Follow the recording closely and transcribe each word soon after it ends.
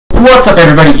What's up,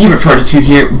 everybody? Ebert42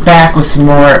 here, back with some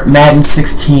more Madden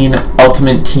 16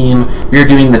 Ultimate Team. We are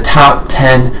doing the top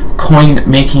 10 coin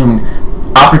making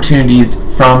opportunities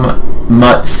from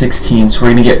MUT 16, so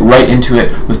we're going to get right into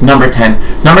it with number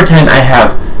 10. Number 10, I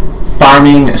have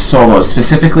farming solos,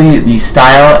 specifically the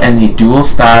style and the dual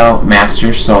style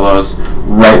master solos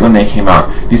right when they came out.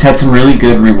 These had some really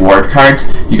good reward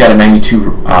cards. You got a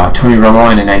 92 Tony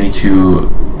Romo and a 92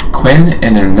 Quinn,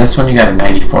 and in this one you got a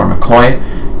 94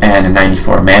 McCoy and a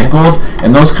 94 Mangold,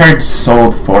 and those cards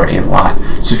sold for a lot.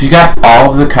 So if you got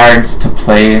all of the cards to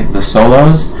play the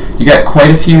solos, you got quite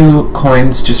a few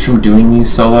coins just from doing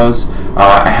these solos.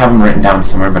 I have them written down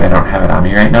somewhere, but I don't have it on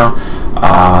me right now.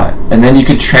 And then you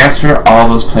could transfer all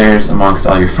those players amongst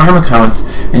all your farm accounts,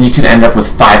 and you could end up with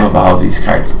 5 of all of these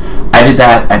cards. I did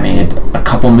that. I made a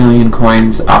couple million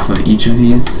coins off of each of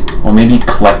these. Well, maybe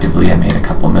collectively I made a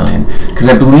couple million, because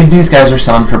I believe these guys are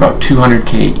selling for about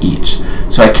 200k each.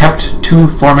 So I kept 2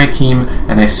 for my team,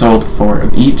 and I sold 4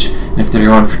 of each. And if they're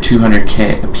going for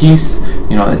 200k a piece,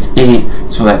 you know, that's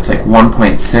 8, so that's like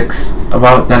 1.6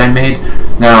 about that I made.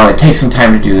 Now, it takes some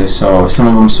time to do this, so some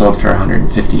of them sold for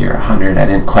 150 or 100. I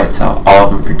didn't quite sell all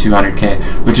of them for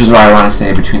 200k, which is why I want to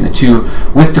say between the two,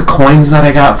 with the coins that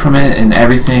I got from it and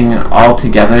everything all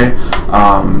together,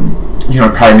 you know,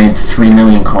 I probably made 3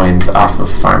 million coins off of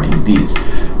farming these.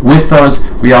 With those,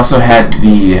 we also had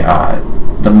the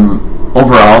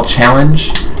overall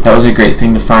challenge. That was a great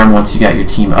thing to farm once you got your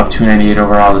team up to 98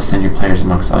 overall, to send your players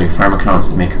amongst all your farm accounts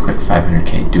and make a quick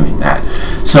 500k doing that.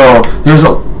 So there's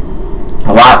a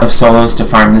lot of solos to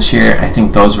farm this year. I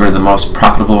think those were the most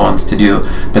profitable ones to do,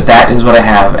 but that is what I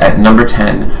have at number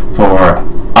 10 for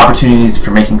opportunities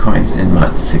for making coins in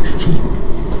MUT 16.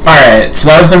 Alright, so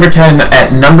that was number 10.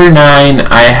 At number 9,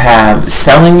 I have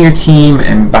selling your team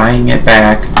and buying it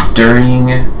back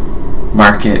during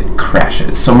market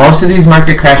crashes. So most of these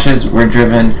market crashes were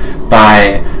driven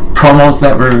by promos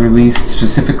that were released,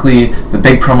 specifically the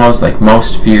big promos like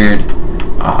Most Feared,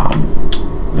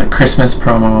 the Christmas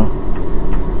promo,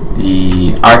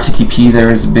 the RTTP, there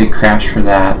was a big crash for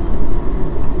that.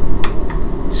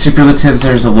 Superlatives,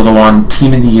 there's a little one.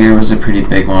 Team of the Year was a pretty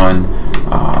big one,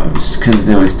 because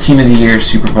there was Team of the Year,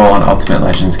 Super Bowl, and Ultimate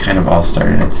Legends kind of all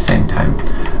started at the same time.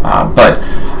 But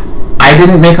I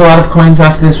didn't make a lot of coins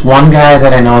off this. One guy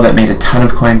that I know that made a ton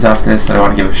of coins off this that I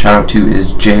want to give a shout out to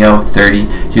is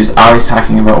JO30. He was always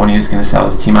talking about when he was going to sell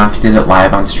his team off. He did it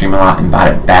live on stream a lot and bought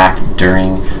it back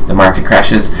during the market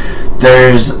crashes.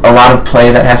 There's a lot of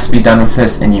play that has to be done with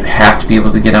this, and you have to be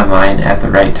able to get online at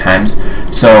the right times.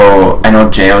 So I know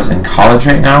JO's in college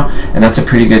right now, and that's a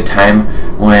pretty good time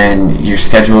when your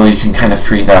schedule, you can kind of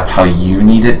free it up how you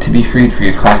need it to be freed for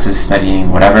your classes,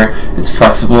 studying, whatever. It's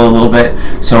flexible a little bit.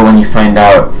 So when you find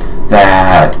out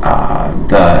that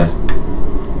the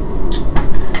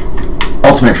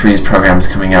Ultimate Freeze program is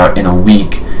coming out in a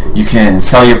week, you can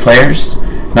sell your players,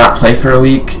 not play for a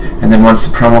week, and then once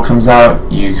the promo comes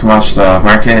out, you can watch the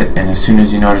market, and as soon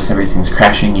as you notice everything's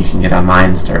crashing, you can get online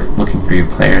and start looking for your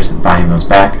players and buying those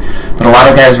back. But a lot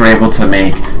of guys were able to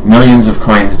make millions of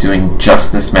coins doing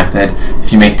just this method.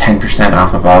 If you make 10%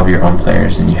 off of all of your own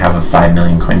players and you have a 5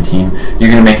 million coin team, you're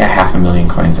going to make a 500,000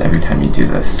 coins every time you do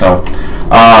this. So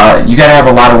you got to have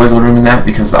a lot of wiggle room in that,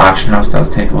 because the auction house does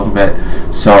take a little bit.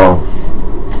 So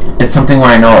it's something where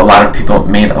I know a lot of people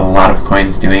made a lot of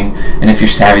coins doing, and if you're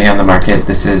savvy on the market,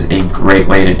 this is a great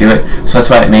way to do it. So that's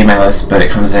why it made my list, but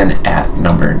it comes in at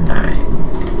number 9.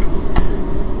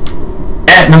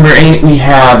 At number 8, we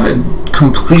have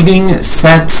completing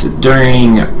sets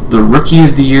during the Rookie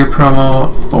of the Year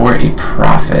promo for a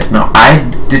profit. Now,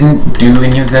 I didn't do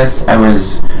any of this. I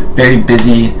was very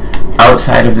busy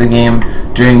outside of the game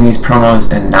during these promos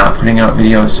and not putting out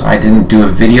videos, so I didn't do a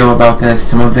video about this.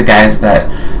 Some of the guys that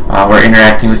were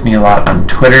interacting with me a lot on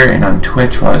Twitter and on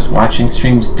Twitch while I was watching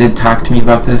streams did talk to me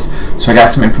about this, so I got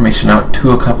some information out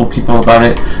to a couple people about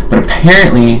it. But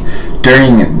apparently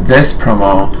during this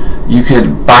promo, you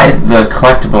could buy the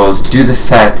collectibles, do the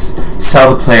sets,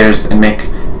 sell the players, and make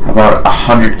about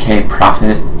 100k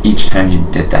profit each time you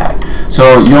did that.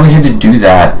 So you only had to do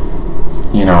that,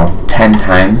 you know, 10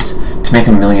 times to make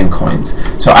 1 million coins.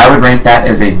 So I would rank that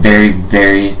as a very,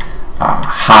 very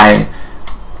high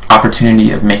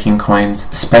opportunity of making coins,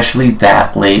 especially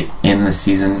that late in the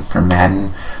season for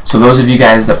Madden. So those of you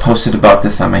guys that posted about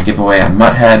this on my giveaway on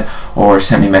MUThead, or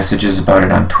sent me messages about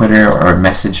it on Twitter, or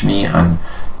messaged me on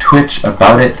Twitch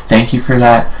about it, thank you for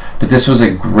that. But this was a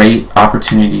great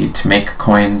opportunity to make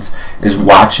coins, is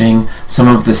watching some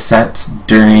of the sets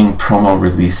during promo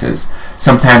releases.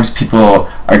 Sometimes people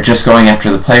are just going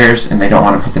after the players and they don't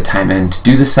want to put the time in to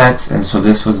do the sets, and so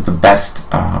this was the best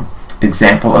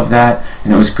example of that,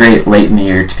 and it was great late in the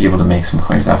year to be able to make some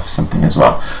coins off of something as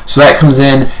well. So that comes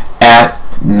in at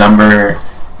number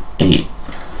 8.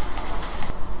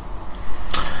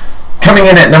 Coming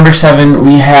in at number 7,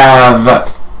 we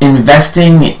have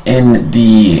investing in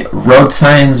the road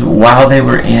signs while they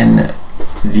were in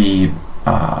the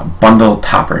bundle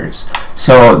toppers.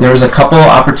 So there was a couple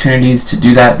opportunities to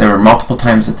do that. There were multiple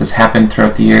times that this happened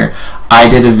throughout the year. I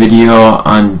did a video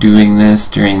on doing this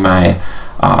during my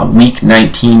week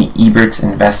 19 Ebert's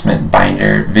investment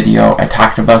binder video. I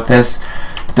talked about this.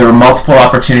 There were multiple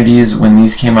opportunities when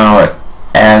these came out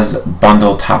as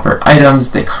bundle topper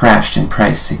items. They crashed in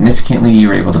price significantly. You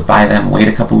were able to buy them, wait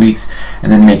a couple weeks,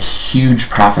 and then make huge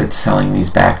profits selling these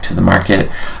back to the market.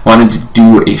 I wanted to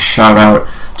do a shout out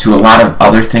to a lot of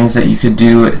other things that you could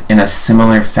do in a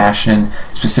similar fashion,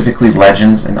 specifically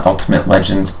Legends and Ultimate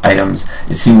Legends items.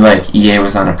 It seemed like EA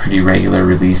was on a pretty regular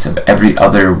release of every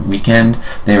other weekend.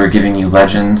 They were giving you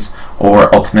Legends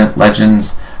or Ultimate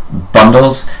Legends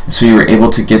bundles, so you were able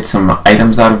to get some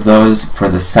items out of those for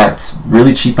the sets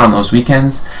really cheap on those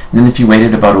weekends, and then if you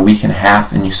waited about a week and a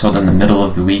half and you sold in the middle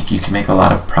of the week, you can make a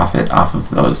lot of profit off of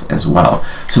those as well.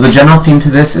 So the general theme to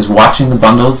this is watching the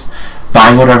bundles,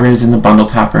 buying whatever is in the bundle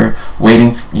topper,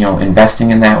 waiting,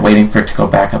 investing in that, waiting for it to go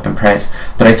back up in price.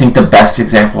 But I think the best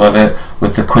example of it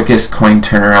with the quickest coin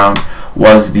turnaround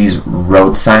was these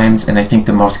road signs, and I think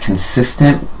the most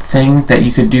consistent thing that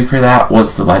you could do for that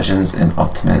was the Legends and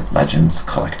Ultimate Legends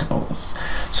collectibles.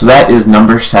 So that is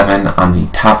number 7 on the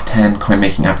top 10 coin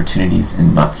making opportunities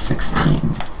in MUT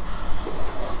 16.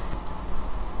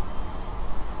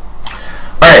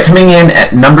 Alright, coming in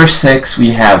at number 6,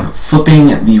 we have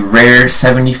flipping the rare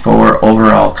 74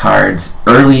 overall cards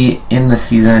early in the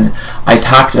season. I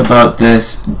talked about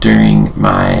this during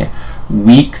my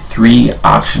week 3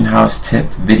 auction house tip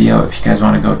video. If you guys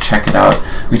want to go check it out,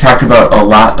 we talked about a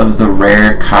lot of the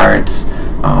rare cards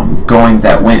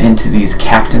that went into these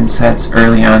captain sets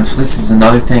early on. So this is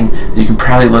another thing that you can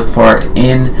probably look for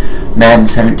in Madden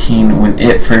 17 when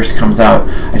it first comes out.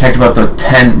 I talked about the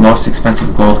 10 most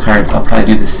expensive gold cards. I'll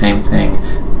probably do the same thing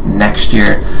next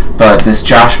year, but this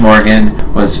Josh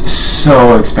Morgan was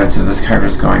so expensive. This card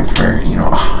was going for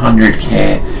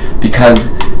 100K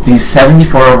because these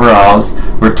 74 overalls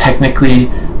were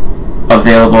technically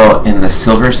available in the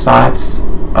silver spots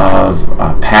of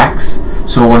packs.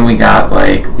 So when we got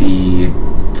like the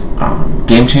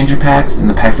game changer packs and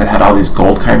the packs that had all these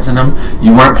gold cards in them,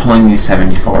 you weren't pulling these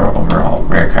 74 overall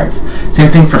rare cards.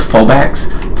 Same thing for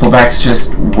fullbacks. Fullbacks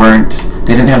just weren't,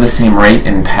 they didn't have the same rate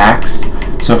in packs.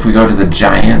 So if we go to the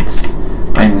Giants,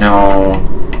 I know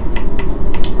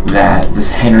that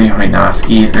this Henry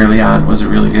Hoynoski early on was a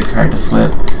really good card to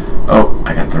flip. Oh,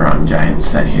 I got the wrong Giants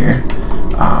set here.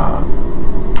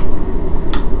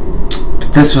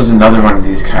 But this was another one of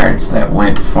these cards that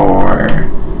went for,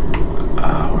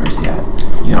 where's he at?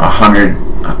 100,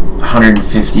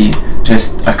 150,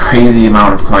 just a crazy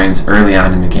amount of coins early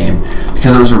on in the game.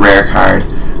 Because it was a rare card,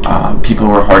 people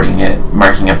were hoarding it,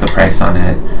 marking up the price on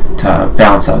it to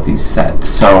balance out these sets.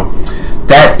 So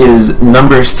that is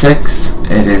number 6.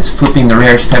 It is flipping the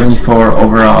rare 74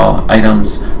 overall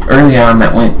items early on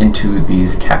that went into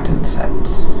these captain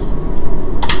sets.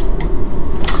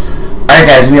 Alright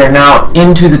guys, we are now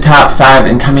into the top 5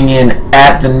 and coming in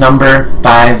at the number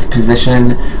 5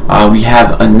 position. We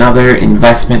have another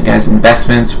investment. Guys,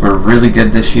 investments were really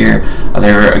good this year.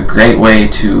 They were a great way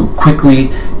to quickly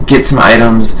get some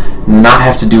items, not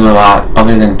have to do a lot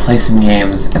other than play some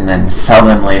games and then sell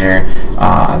them later.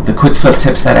 The quick flip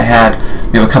tips that I had,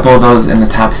 we have a couple of those in the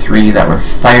top 3 that were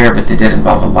fire, but they did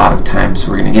involve a lot of time, so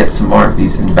we're going to get some more of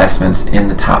these investments in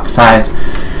the top 5.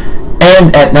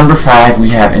 And at number 5, we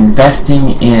have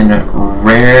investing in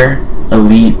rare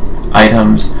elite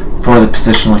items for the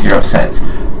positional hero sets.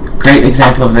 Great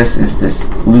example of this is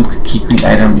this Luke Kuechly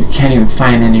item. You can't even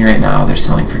find any right now. They're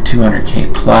selling for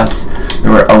 200K plus.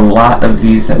 There were a lot of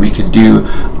these that we could do.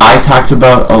 I talked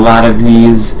about a lot of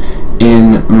these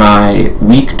in my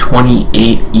week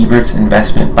 28 Ebert's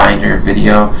investment binder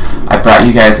video. I brought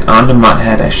you guys onto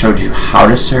MUThead. I showed you how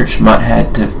to search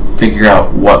MUThead to figure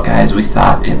out what guys we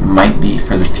thought it might be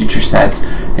for the future sets.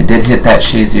 I did hit that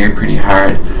Shazier pretty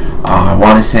hard. I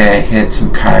want to say I hit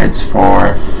some cards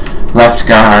for left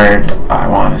guard. I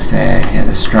want to say I hit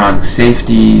a strong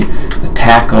safety, a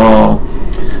tackle,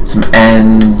 some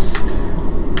ends,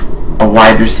 a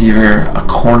wide receiver, a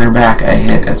cornerback I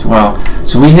hit as well.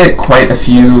 So we hit quite a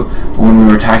few when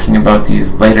we were talking about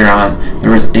these later on. There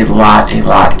was a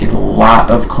lot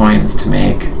of coins to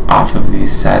make off of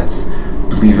these sets. I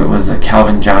believe it was a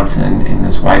Calvin Johnson in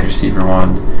this wide receiver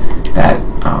one that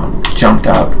jumped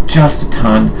up just a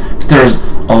ton. But there's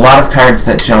a lot of cards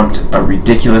that jumped a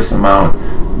ridiculous amount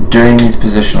during these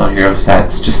positional hero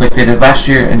sets, just like they did last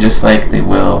year and just like they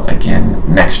will again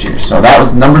next year. So that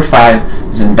was number 5,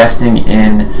 was investing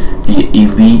in the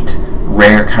elite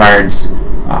rare cards,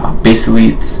 base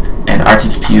elites and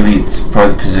RTTP elites for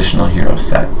the positional hero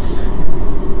sets.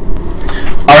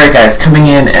 Alright guys, coming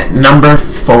in at number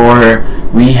 4,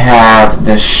 we have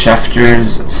the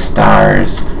Schefter's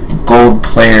Stars gold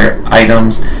player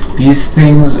items. These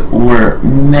things were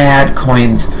mad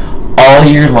coins all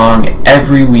year long.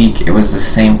 Every week it was the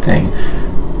same thing.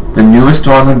 The newest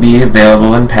one would be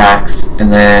available in packs,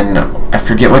 and then I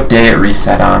forget what day it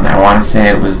reset on. I want to say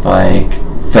it was like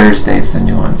Thursdays the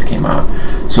new ones came out.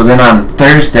 So then on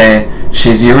Thursday,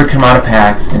 Shazier would come out of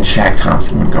packs and Shaq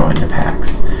Thompson would go into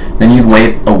packs. Then you'd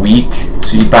wait a week,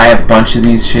 so you'd buy a bunch of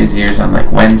these Shaziers on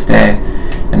like Wednesday,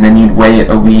 and then you'd wait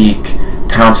a week,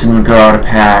 Thompson would go out of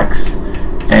packs,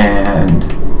 and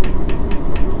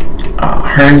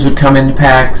Hearns would come into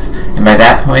packs, and by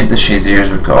that point the Shaziers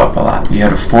would go up a lot. You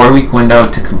had a 4-week window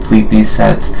to complete these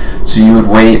sets, so you would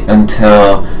wait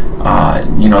until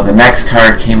the next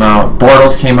card came out,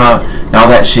 Bortles came out. Now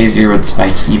that Shazier would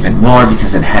spike even more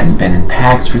because it hadn't been in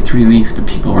packs for 3 weeks, but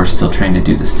people were still trying to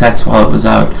do the sets while it was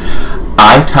out.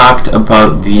 I talked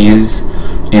about these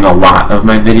in a lot of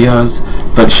my videos,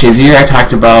 but Shazier I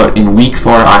talked about in week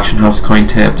 4 auction house coin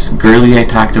tips, Gurley I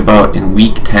talked about in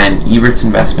week 10 Ebert's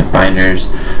investment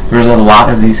binders. There's a lot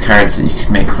of these cards that you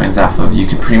could make coins off of. You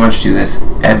could pretty much do this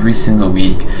every single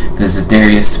week. The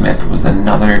Zadarius Smith was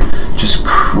another just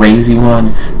crazy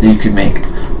one that you could make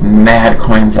mad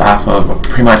coins off of.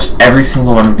 Pretty much every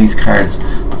single one of these cards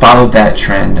followed that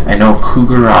trend. I know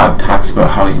Cougar Rob talks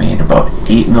about how he made about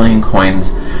 8 million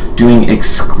coins doing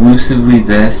exclusively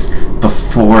this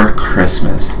before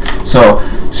Christmas.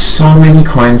 So many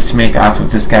coins to make off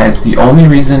of this, guys. The only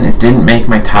reason it didn't make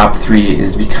my top 3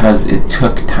 is because it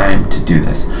took time to do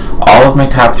this. All of my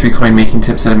top 3 coin making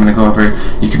tips that I'm going to go over,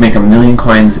 you can make 1 million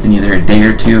coins in either a day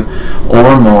or 2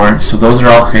 or more. So those are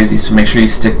all crazy, so make sure you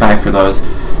stick by for those.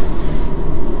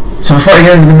 So before I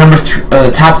get into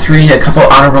the top 3, a couple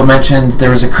honorable mentions.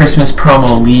 There was a Christmas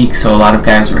promo leak, so a lot of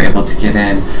guys were able to get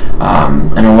in.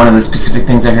 I know one of the specific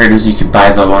things I heard is you could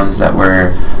buy the ones that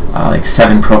were like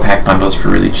 7 Pro Pack bundles for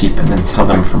really cheap and then sell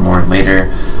them for more later.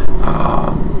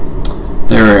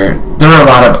 There were a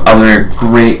lot of other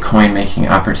great coin making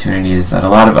opportunities that a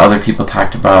lot of other people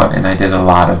talked about, and I did a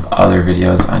lot of other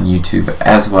videos on YouTube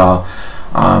as well.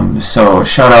 So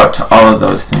shout out to all of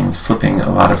those things, flipping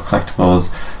a lot of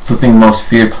collectibles, flipping most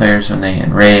feared players when they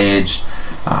enraged,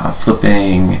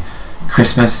 flipping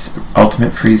Christmas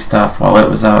Ultimate Free stuff while it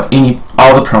was out.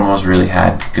 All the promos really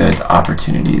had good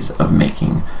opportunities of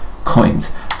making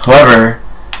coins. However,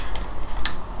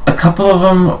 a couple of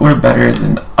them were better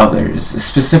than others,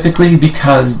 specifically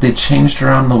because they changed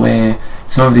around the way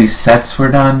some of these sets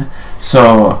were done.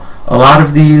 So a lot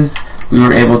of these we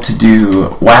were able to do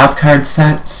wildcard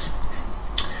sets,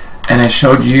 and I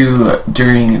showed you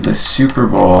during the Super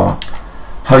Bowl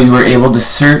how you were able to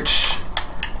search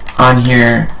on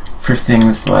here for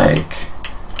things like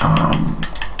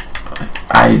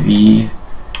IV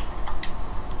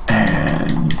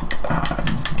and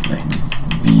like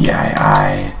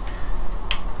VII,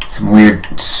 some weird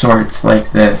sorts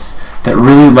like this that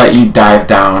really let you dive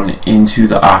down into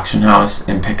the auction house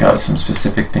and pick out some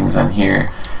specific things on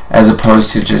here, as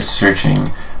opposed to just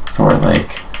searching for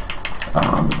like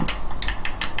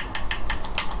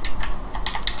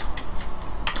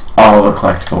all the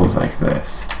collectibles like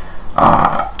this.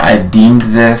 I deemed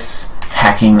this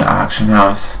hacking the auction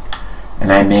house,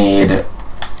 and I made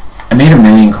 1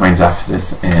 million coins off of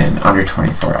this in under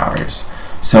 24 hours.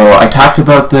 So I talked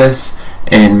about this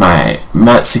in my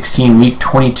MUT 16 week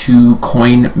 22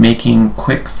 coin making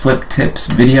quick flip tips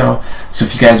video. So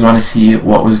if you guys want to see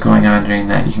what was going on during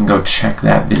that, you can go check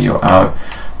that video out.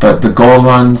 But the gold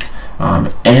ones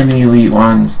and the elite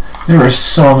ones, there were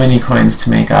so many coins to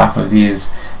make off of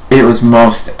these. It was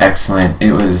most excellent.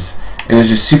 It was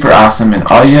just super awesome, and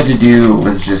all you had to do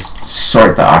was just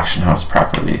sort the auction house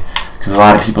properly, because a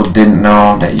lot of people didn't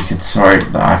know that you could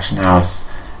sort the auction house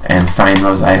and find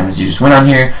those items. You just went on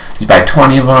here, you buy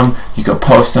 20 of them, you go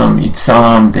post them, you'd sell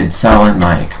them, they'd sell in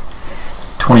like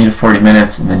 20 to 40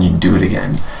 minutes, and then you'd do it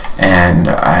again. And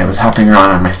I was hopping around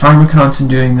on my farm accounts and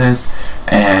doing this,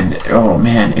 and oh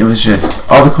man, it was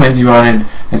just all the coins you wanted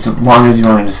as long as you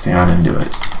wanted to stay on and do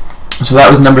it. So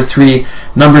that was number 3.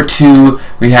 Number 2,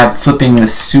 we have flipping the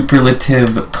superlative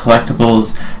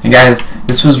collectibles. And guys,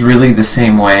 this was really the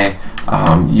same way.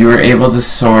 You were able to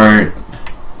sort,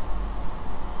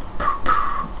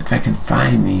 if I can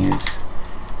find these,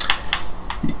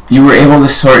 You were able to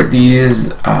sort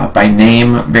these by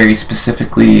name very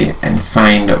specifically and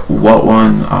find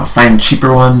find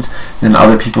cheaper ones than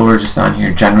other people were just on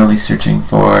here generally searching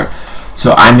for.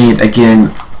 So I made,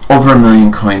 again, over 1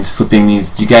 million coins flipping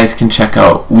these. You guys can check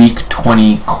out week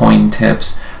 20 coin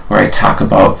tips, where I talk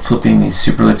about flipping these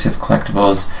superlative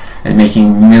collectibles and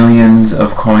making millions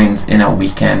of coins in a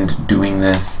weekend doing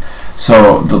this.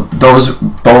 So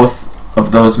both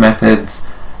of those methods,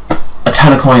 a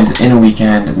ton of coins in a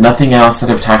weekend, nothing else that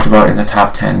I've talked about in the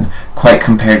top 10 quite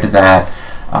compared to that,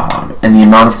 and the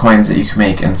amount of coins that you can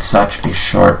make in such a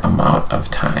short amount of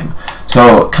time.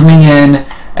 So coming in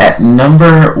at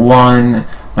number 1,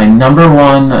 my number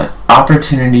 1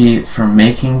 opportunity for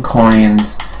making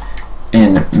coins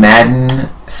in Madden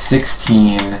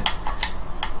 16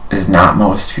 is not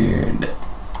most feared.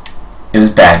 It was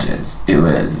badges. It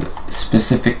was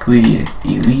specifically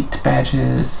elite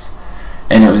badges,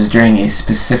 and it was during a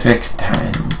specific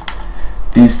time.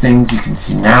 These things you can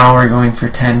see now are going for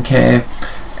 10K,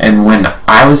 and when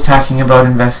I was talking about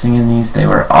investing in these, they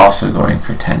were also going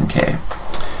for 10K.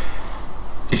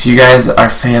 If you guys are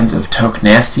fans of Toke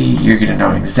Nasty, you're going to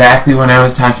know exactly what I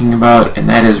was talking about, and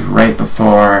that is right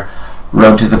before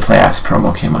Road to the Playoffs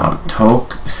promo came out.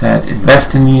 Toke said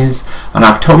invest in these. On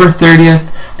October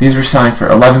 30th, these were selling for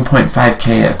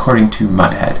 11.5K according to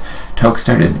MUT. Toke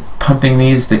started pumping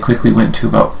these. They quickly went to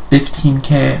about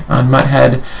 15K on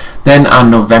MUT. Then on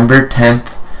November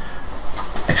 10th,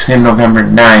 actually on November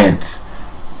 9th,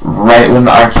 right when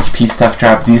the RTP stuff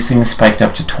dropped, these things spiked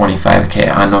up to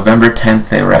 25K. On November 10th,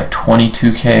 they were at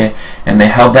 22K, and they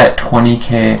held that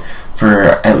 20K for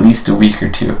at least a week or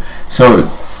two.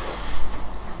 So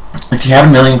if you had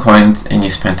 1 million coins and you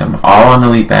spent them all on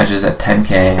elite badges at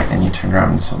 10K and you turned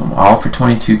around and sold them all for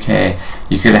 22K,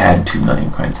 you could have had 2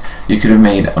 million coins. You could have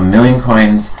made 1 million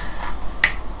coins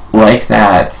like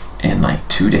that in like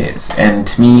 2 days. And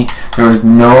to me, there was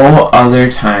no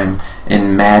other time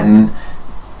in Madden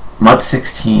MUT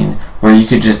 16 where you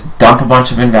could just dump a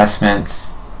bunch of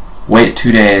investments, wait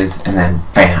 2 days, and then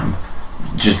bam,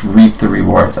 just reap the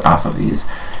rewards off of these.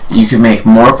 You could make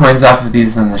more coins off of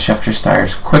these than the Schefter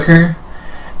Stars quicker,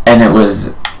 and it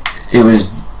was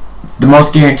the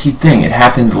most guaranteed thing. It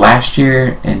happened last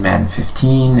year in Madden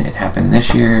 15, it happened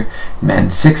this year in Madden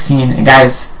 16, and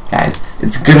guys,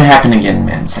 it's going to happen again in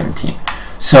Madden 17.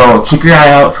 So keep your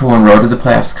eye out for when Road to the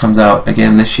Playoffs comes out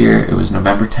again this year. It was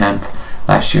November 10th.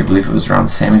 Last year, I believe it was around the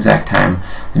same exact time.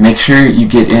 And make sure you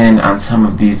get in on some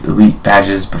of these elite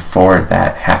badges before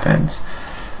that happens.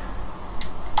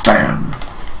 Bam.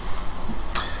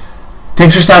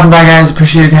 Thanks for stopping by, guys.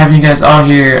 Appreciated having you guys all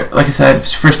here. Like I said, if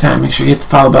it's your first time, make sure you hit the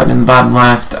follow button in the bottom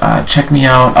left. Check me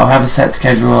out. I'll have a set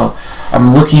schedule.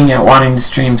 I'm looking at wanting to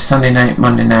stream Sunday night,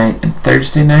 Monday night, and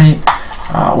Thursday night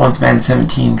once Madden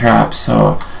 17 drops.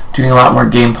 So doing a lot more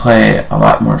gameplay, a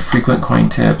lot more frequent coin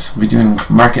tips. We'll be doing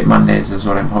Market Mondays is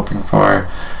what I'm hoping for.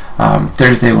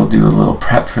 Thursday we'll do a little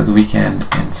prep for the weekend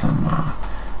and some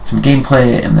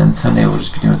gameplay, and then Sunday we'll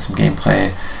just be doing some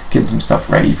gameplay, getting some stuff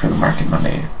ready for the Market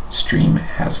Monday stream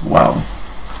as well.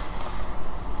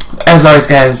 As always,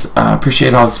 guys,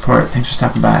 appreciate all the support. Thanks for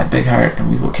stopping by. Big heart, and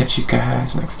we will catch you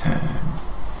guys next time.